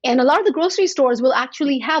 And a lot of the grocery stores will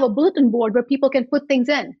actually have a bulletin board where people can put things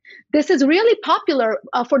in. This is really popular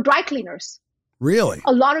for dry cleaners. Really?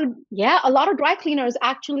 A lot of dry cleaners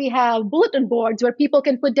actually have bulletin boards where people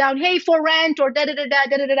can put down, hey, for rent or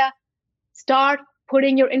da-da-da-da-da-da-da. Start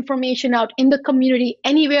putting your information out in the community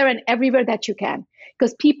anywhere and everywhere that you can,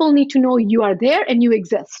 because people need to know you are there and you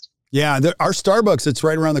exist. Yeah, our Starbucks that's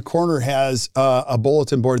right around the corner has a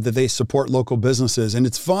bulletin board that they support local businesses, and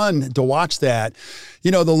it's fun to watch that.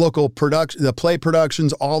 The local production, the play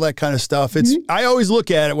productions, all that kind of stuff. I always look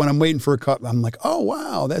at it when I'm waiting for a cup. I'm like, oh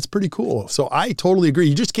wow, that's pretty cool. So I totally agree.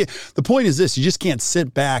 You just can't. The point is this: you just can't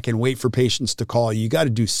sit back and wait for patients to call you. You got to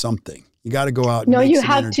do something. You got to go out. And no, you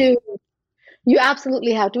have to. You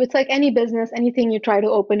absolutely have to. It's like any business, anything you try to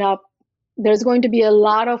open up. There's going to be a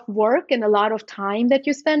lot of work and a lot of time that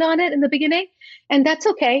you spend on it in the beginning. And that's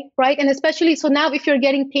okay, right? And especially, so now if you're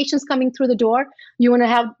getting patients coming through the door, you want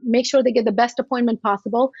to make sure they get the best appointment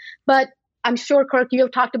possible. But I'm sure, Kirk, you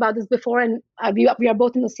have talked about this before, and we are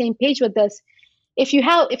both on the same page with this. If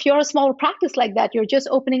you're a small practice like that, you're just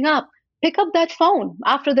opening up, pick up that phone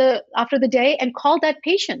after the day and call that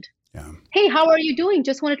patient. Yeah. Hey, how are you doing?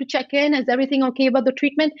 Just wanted to check in. Is everything okay about the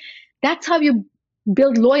treatment? That's how you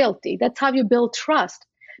build loyalty. That's how you build trust,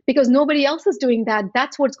 because nobody else is doing that.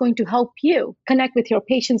 That's what's going to help you connect with your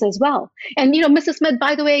patients as well. And, Mrs. Smith,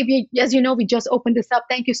 by the way, as you know, we just opened this up.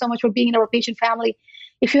 Thank you so much for being in our patient family.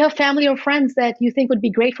 If you have family or friends that you think would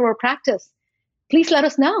be great for our practice, please let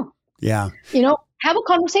us know. Yeah. Have a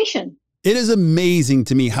conversation. It is amazing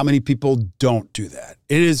to me how many people don't do that.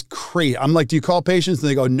 It is crazy. I'm like, do you call patients? And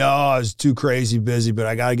they go, no, it's too crazy busy, but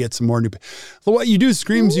I got to get some more new. Well, what you do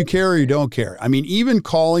screams you care or you don't care. I mean, even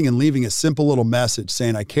calling and leaving a simple little message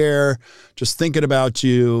saying, I care, just thinking about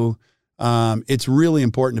you. It's really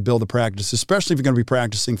important to build a practice, especially if you're going to be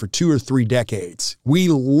practicing for 2 or 3 decades. We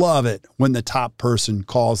love it when the top person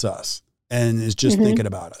calls us and is just thinking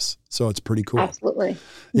about us. So it's pretty cool. Absolutely.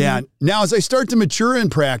 Yeah. Now, as I start to mature in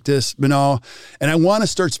practice, Minal, and I want to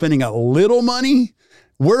start spending a little money,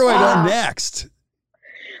 where do I go next?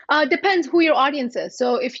 Depends who your audience is.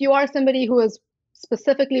 So if you are somebody who is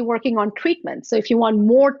specifically working on treatment, so if you want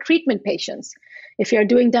more treatment patients, if you're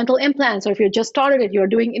doing dental implants, or if you just started it, you're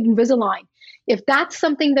doing Invisalign. If that's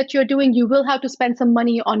something that you're doing, you will have to spend some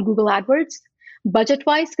money on Google AdWords,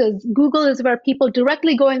 budget-wise, because Google is where people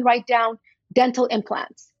directly go and write down dental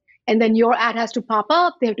implants. And then your ad has to pop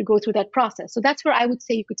up. They have to go through that process. So that's where I would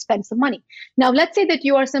say you could spend some money. Now, let's say that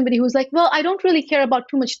you are somebody who's like, well, I don't really care about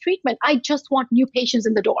too much treatment. I just want new patients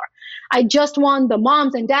in the door. I just want the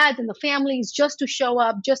moms and dads and the families just to show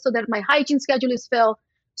up, just so that my hygiene schedule is filled,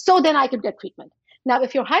 so then I could get treatment. Now,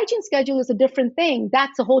 if your hygiene schedule is a different thing,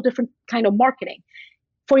 that's a whole different kind of marketing.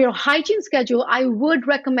 For your hygiene schedule, I would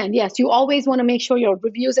recommend, yes, you always want to make sure your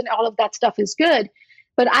reviews and all of that stuff is good,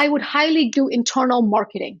 but I would highly do internal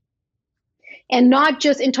marketing. And not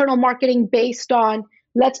just internal marketing based on,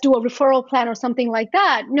 let's do a referral plan or something like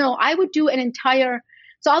that. No, I would do an entire,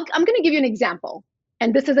 so I'm going to give you an example.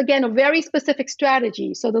 And this is, again, a very specific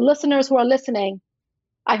strategy. So the listeners who are listening,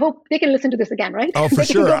 I hope they can listen to this again, right? Oh, for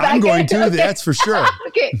sure. I'm going to. Okay. That's for sure.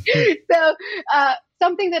 Okay. So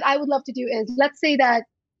something that I would love to do is, let's say that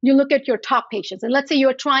you look at your top patients. And let's say you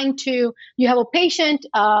have a patient,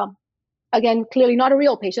 again, clearly not a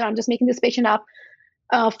real patient. I'm just making this patient up.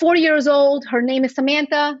 40 years old. Her name is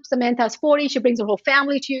Samantha. Samantha's 40. She brings her whole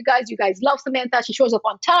family to you guys. You guys love Samantha. She shows up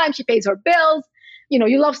on time. She pays her bills.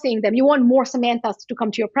 You love seeing them. You want more Samanthas to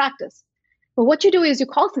come to your practice. But what you do is you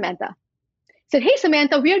call Samantha. Said, hey,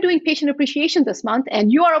 Samantha, we are doing patient appreciation this month,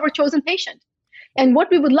 and you are our chosen patient. And what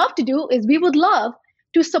we would love to do is we would love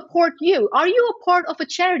to support you. Are you a part of a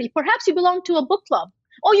charity? Perhaps you belong to a book club.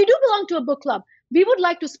 Oh, you do belong to a book club. We would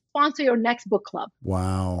like to sponsor your next book club.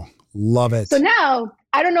 Wow. Love it. So now,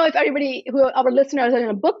 I don't know if everybody who our listeners are in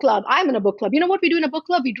a book club. I'm in a book club. You know what we do in a book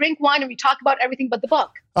club? We drink wine and we talk about everything but the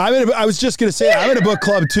book. I was just going to say, I'm in a book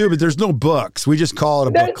club too, but there's no books. We just call it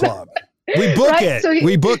a book club. We book right? it.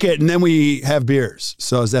 We book it and then we have beers.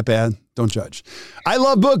 So is that bad? Don't judge. I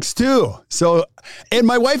love books too. So, and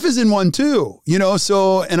my wife is in one too,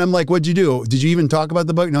 so, and I'm like, what'd you do? Did you even talk about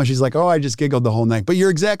the book? No, she's like, oh, I just giggled the whole night. But you're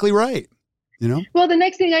exactly right. Well, the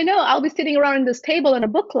next thing I know, I'll be sitting around in this table in a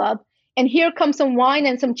book club, and here comes some wine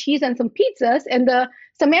and some cheese and some pizzas, and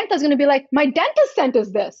Samantha's going to be like, my dentist sent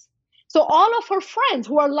us this. So all of her friends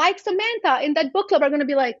who are like Samantha in that book club are going to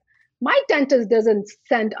be like, my dentist doesn't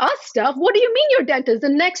send us stuff. What do you mean your dentist? The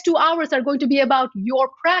next 2 hours are going to be about your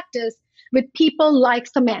practice with people like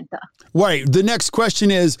Samantha. Right. The next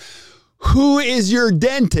question is, who is your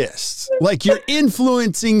dentist? Like, you're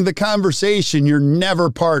influencing the conversation you're never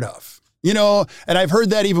part of. You know, and I've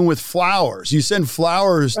heard that even with flowers. You send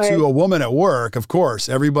flowers to a woman at work, of course.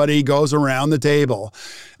 Everybody goes around the table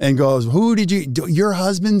and goes, who did you, your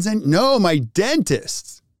husband's in? No, my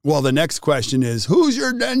dentist. Well, the next question is, who's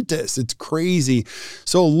your dentist? It's crazy.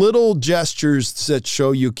 So little gestures that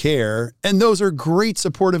show you care, and those are great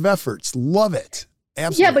supportive efforts. Love it.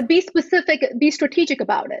 Absolutely. Yeah, but be specific, be strategic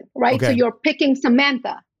about it, right? Okay. So you're picking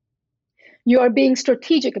Samantha. You're being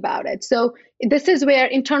strategic about it. So this is where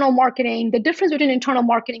internal marketing, the difference between internal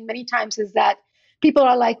marketing many times is that people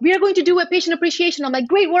are like, we are going to do a patient appreciation. I'm like,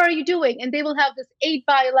 great, what are you doing? And they will have this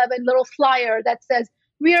 8x11 little flyer that says,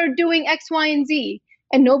 we are doing X, Y, and Z.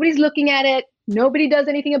 And nobody's looking at it. Nobody does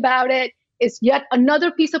anything about it. It's yet another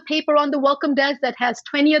piece of paper on the welcome desk that has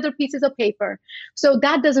 20 other pieces of paper. So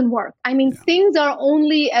that doesn't work. I mean, things are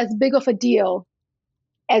only as big of a deal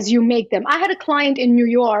as you make them. I had a client in New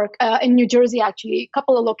York, in New Jersey, actually, a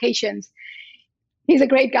couple of locations. He's a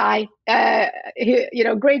great guy,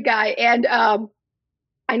 great guy. And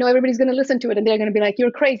I know everybody's going to listen to it and they're going to be like,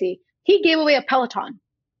 you're crazy. He gave away a Peloton.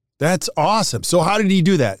 That's awesome. So how did he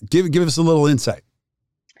do that? Give us a little insight.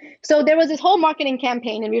 So there was this whole marketing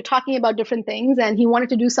campaign and we were talking about different things and he wanted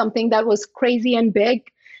to do something that was crazy and big.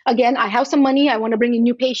 Again, I have some money. I want to bring in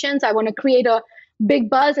new patients. I want to create a big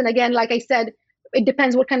buzz. And again, like I said, it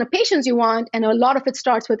depends what kind of patients you want. And a lot of it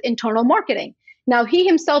starts with internal marketing. Now, he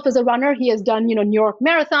himself is a runner. He has done, New York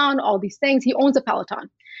Marathon, all these things. He owns a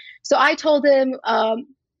Peloton. So I told him,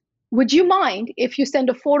 would you mind if you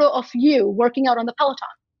send a photo of you working out on the Peloton?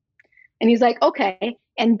 And he's like, okay.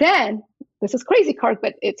 And then, this is crazy, Kirk,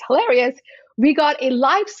 but it's hilarious. We got a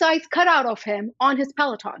life-size cutout of him on his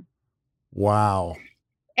Peloton. Wow.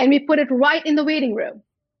 And we put it right in the waiting room.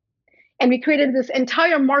 And we created this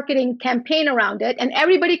entire marketing campaign around it. And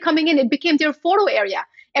everybody coming in, it became their photo area.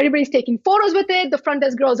 Everybody's taking photos with it. The front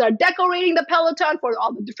desk girls are decorating the Peloton for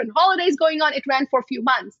all the different holidays going on. It ran for a few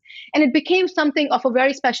months. And it became something of a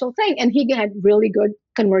very special thing. And he had really good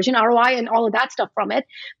conversion ROI and all of that stuff from it.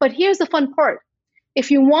 But here's the fun part. If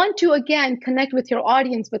you want to, again, connect with your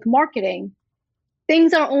audience with marketing,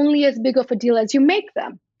 things are only as big of a deal as you make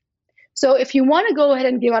them. So if you want to go ahead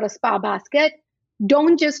and give out a spa basket,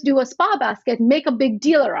 don't just do a spa basket, make a big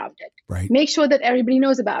deal around it. Right. Make sure that everybody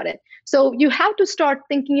knows about it. So you have to start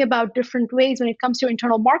thinking about different ways when it comes to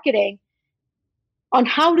internal marketing on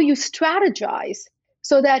how do you strategize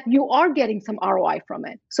so that you are getting some ROI from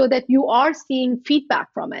it, so that you are seeing feedback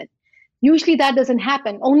from it. Usually that doesn't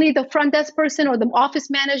happen. Only the front desk person or the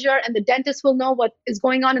office manager and the dentist will know what is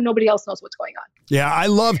going on and nobody else knows what's going on. Yeah,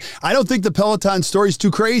 I don't think the Peloton story is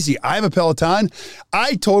too crazy. I have a Peloton.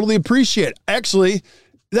 I totally appreciate it. Actually,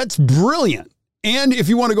 that's brilliant. And if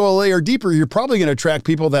you want to go a layer deeper, you're probably going to attract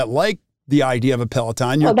people that like the idea of a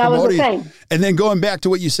Peloton. You're that promoting, was the thing. And then going back to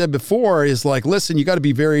what you said before is like, listen, you got to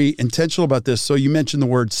be very intentional about this. So you mentioned the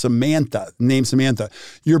word Samantha, name Samantha.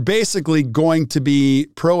 You're basically going to be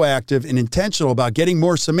proactive and intentional about getting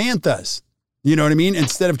more Samanthas. You know what I mean?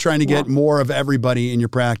 Instead of trying to get more of everybody in your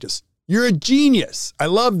practice. You're a genius. I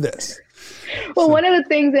love this. Well, one of the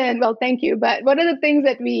things, thank you. But one of the things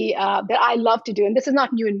that that I love to do, and this is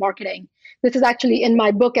not new in marketing, this is actually in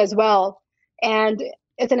my book as well. And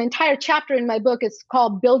it's an entire chapter in my book. It's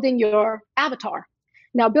called Building Your Avatar.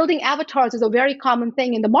 Now, building avatars is a very common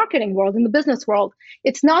thing in the marketing world, in the business world.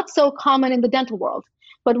 It's not so common in the dental world.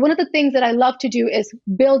 But one of the things that I love to do is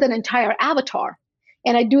build an entire avatar.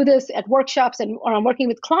 And I do this at workshops or I'm working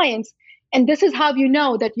with clients. And this is how you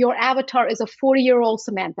know that your avatar is a 40-year-old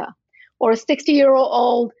Samantha or a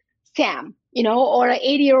 60-year-old Sam, or an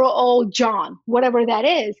 80-year-old John, whatever that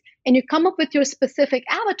is. And you come up with your specific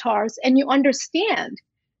avatars and you understand,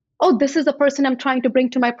 oh, this is the person I'm trying to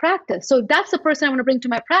bring to my practice. So that's the person I want to bring to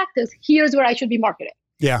my practice. Here's where I should be marketing.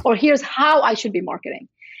 Yeah. Or here's how I should be marketing.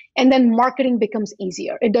 And then marketing becomes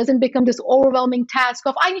easier. It doesn't become this overwhelming task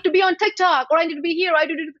of, I need to be on TikTok or I need to be here.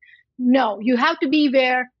 No, you have to be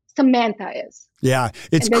where Samantha is. Yeah,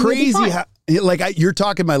 it's crazy how, you're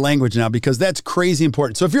talking my language now because that's crazy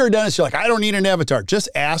important. So if you're a dentist, you're like, I don't need an avatar. Just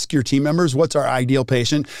ask your team members, what's our ideal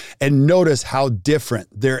patient? And notice how different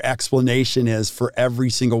their explanation is for every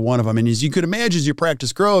single one of them. And as you could imagine, as your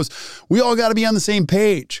practice grows, we all got to be on the same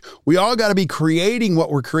page. We all got to be creating what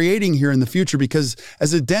we're creating here in the future because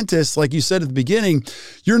as a dentist, like you said at the beginning,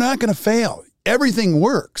 you're not going to fail. everything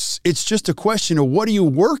works. It's just a question of what are you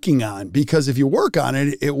working on? Because if you work on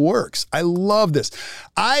it, it works. I love this.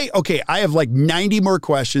 I have like 90 more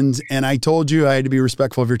questions, and I told you I had to be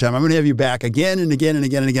respectful of your time. I'm going to have you back again and again and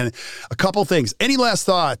again and again. A couple things. Any last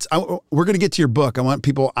thoughts? We're going to get to your book. I want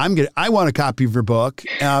a copy of your book.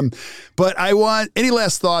 But I want any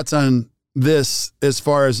last thoughts on this as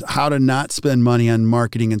far as how to not spend money on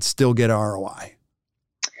marketing and still get ROI?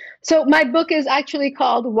 So my book is actually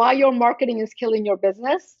called Why Your Marketing is Killing Your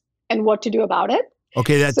Business and What to Do About It.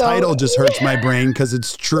 Okay, that title just hurts my brain because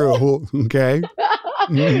it's true. Okay.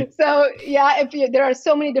 Mm-hmm. So yeah, there are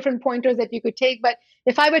so many different pointers that you could take, but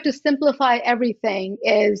if I were to simplify everything,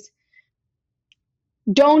 is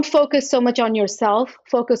don't focus so much on yourself,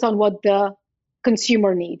 focus on what the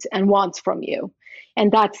consumer needs and wants from you. And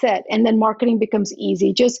that's it. And then marketing becomes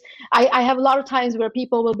easy. I have a lot of times where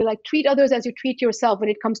people will be like, treat others as you treat yourself when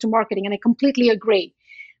it comes to marketing. And I completely agree.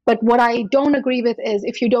 But what I don't agree with is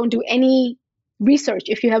if you don't do any research,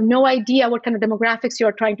 if you have no idea what kind of demographics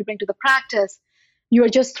you're trying to bring to the practice, you're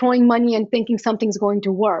just throwing money and thinking something's going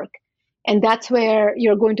to work. And that's where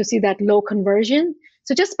you're going to see that low conversion.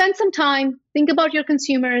 So just spend some time, think about your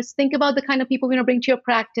consumers, think about the kind of people you're going to bring to your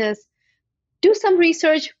practice. Do some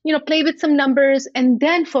research, play with some numbers, and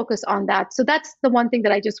then focus on that. So that's the one thing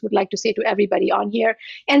that I just would like to say to everybody on here.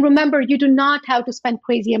 And remember, you do not have to spend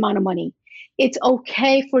crazy amount of money. It's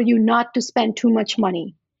okay for you not to spend too much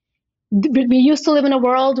money. We used to live in a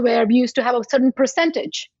world where we used to have a certain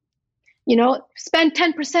percentage, spend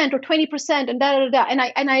 10% or 20% and da.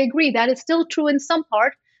 And I agree that is still true in some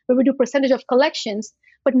part where we do percentage of collections,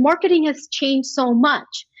 but marketing has changed so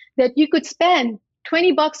much that you could spend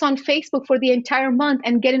 $20 on Facebook for the entire month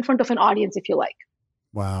and get in front of an audience if you like.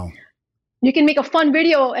 Wow. You can make a fun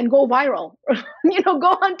video and go viral,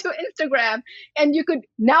 go onto Instagram, and you could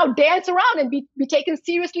now dance around and be taken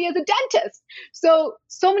seriously as a dentist. So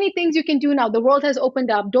many things you can do now. The world has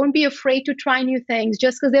opened up. Don't be afraid to try new things.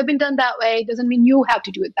 Just because they've been done that way doesn't mean you have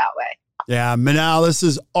to do it that way. Yeah, Minal, this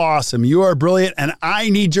is awesome. You are brilliant, and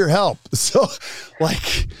I need your help. So,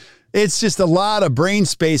 it's just a lot of brain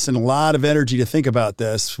space and a lot of energy to think about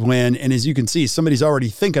this and as you can see, somebody's already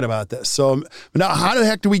thinking about this. So now how the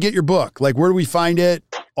heck do we get your book? Like, where do we find it?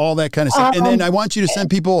 All that kind of stuff. And then I want you to send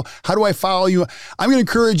people, how do I follow you? I'm going to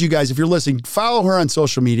encourage you guys, if you're listening, follow her on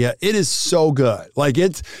social media. It is so good. Like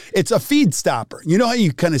it's a feed stopper. You know how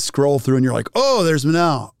you kind of scroll through and you're like, oh, there's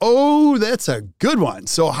Minal. Oh, that's a good one.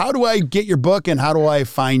 So how do I get your book and how do I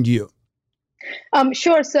find you?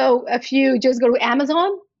 Sure. So if you just go to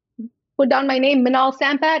Amazon, put down my name, Minal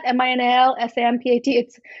Sampat, Minal Sampat.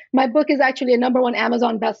 My book is actually a .1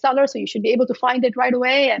 Amazon bestseller, so you should be able to find it right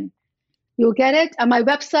away and you'll get it. My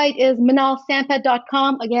website is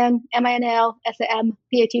minalsampat.com. Again,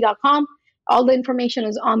 minalsampat.com. All the information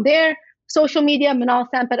is on there. Social media, Minal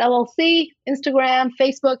Sampat LLC, Instagram,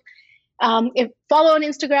 Facebook. If follow on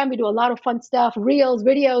Instagram, we do a lot of fun stuff, reels,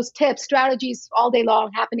 videos, tips, strategies all day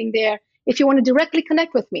long happening there. If you want to directly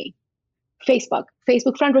connect with me, Facebook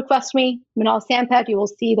friend request me, Minal Sampat. You will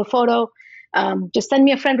see the photo. Just send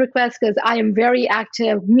me a friend request because I am very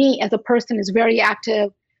active. Me as a person is very active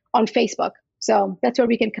on Facebook. So that's where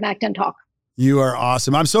we can connect and talk. You are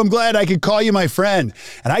awesome. I'm so glad I could call you my friend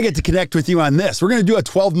and I get to connect with you on this. We're going to do a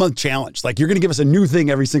 12-month challenge. Like, you're going to give us a new thing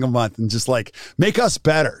every single month and just like make us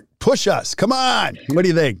better. Push us. Come on. What do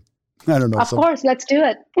you think? I don't know. Of course. Let's do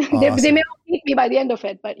it. Awesome. They may not meet me by the end of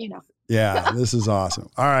it, but Yeah, this is awesome.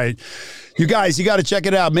 All right. You guys, you got to check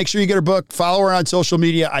it out. Make sure you get her book. Follow her on social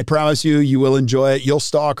media. I promise you will enjoy it. You'll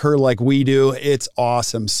stalk her like we do. It's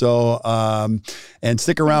awesome. So, and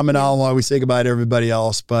stick around, Minal, while we say goodbye to everybody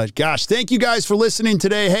else. But gosh, thank you guys for listening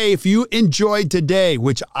today. Hey, if you enjoyed today,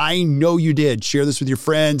 which I know you did, share this with your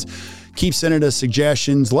friends. Keep sending us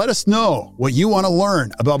suggestions. Let us know what you want to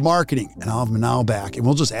learn about marketing. And I'll have Minal back. And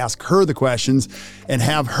we'll just ask her the questions and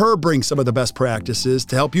have her bring some of the best practices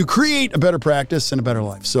to help you create a better practice and a better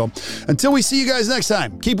life. So until we see you guys next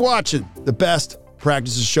time, keep watching the Best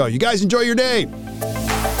Practices Show. You guys enjoy your day.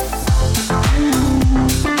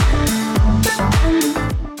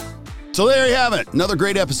 So there you have it. Another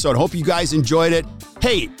great episode. Hope you guys enjoyed it.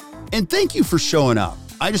 Hey, and thank you for showing up.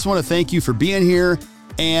 I just want to thank you for being here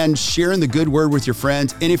and sharing the good word with your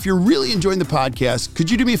friends. And if you're really enjoying the podcast,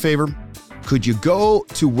 could you do me a favor? Could you go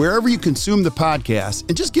to wherever you consume the podcast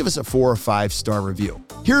and just give us a 4 or 5 star review?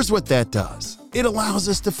 Here's what that does. It allows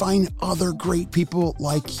us to find other great people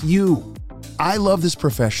like you. I love this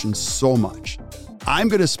profession so much. I'm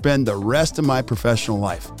going to spend the rest of my professional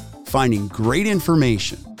life finding great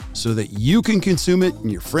information so that you can consume it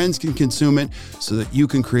and your friends can consume it so that you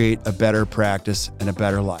can create a better practice and a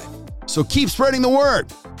better life. So keep spreading the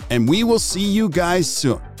word And we will see you guys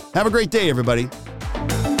soon. Have a great day, everybody.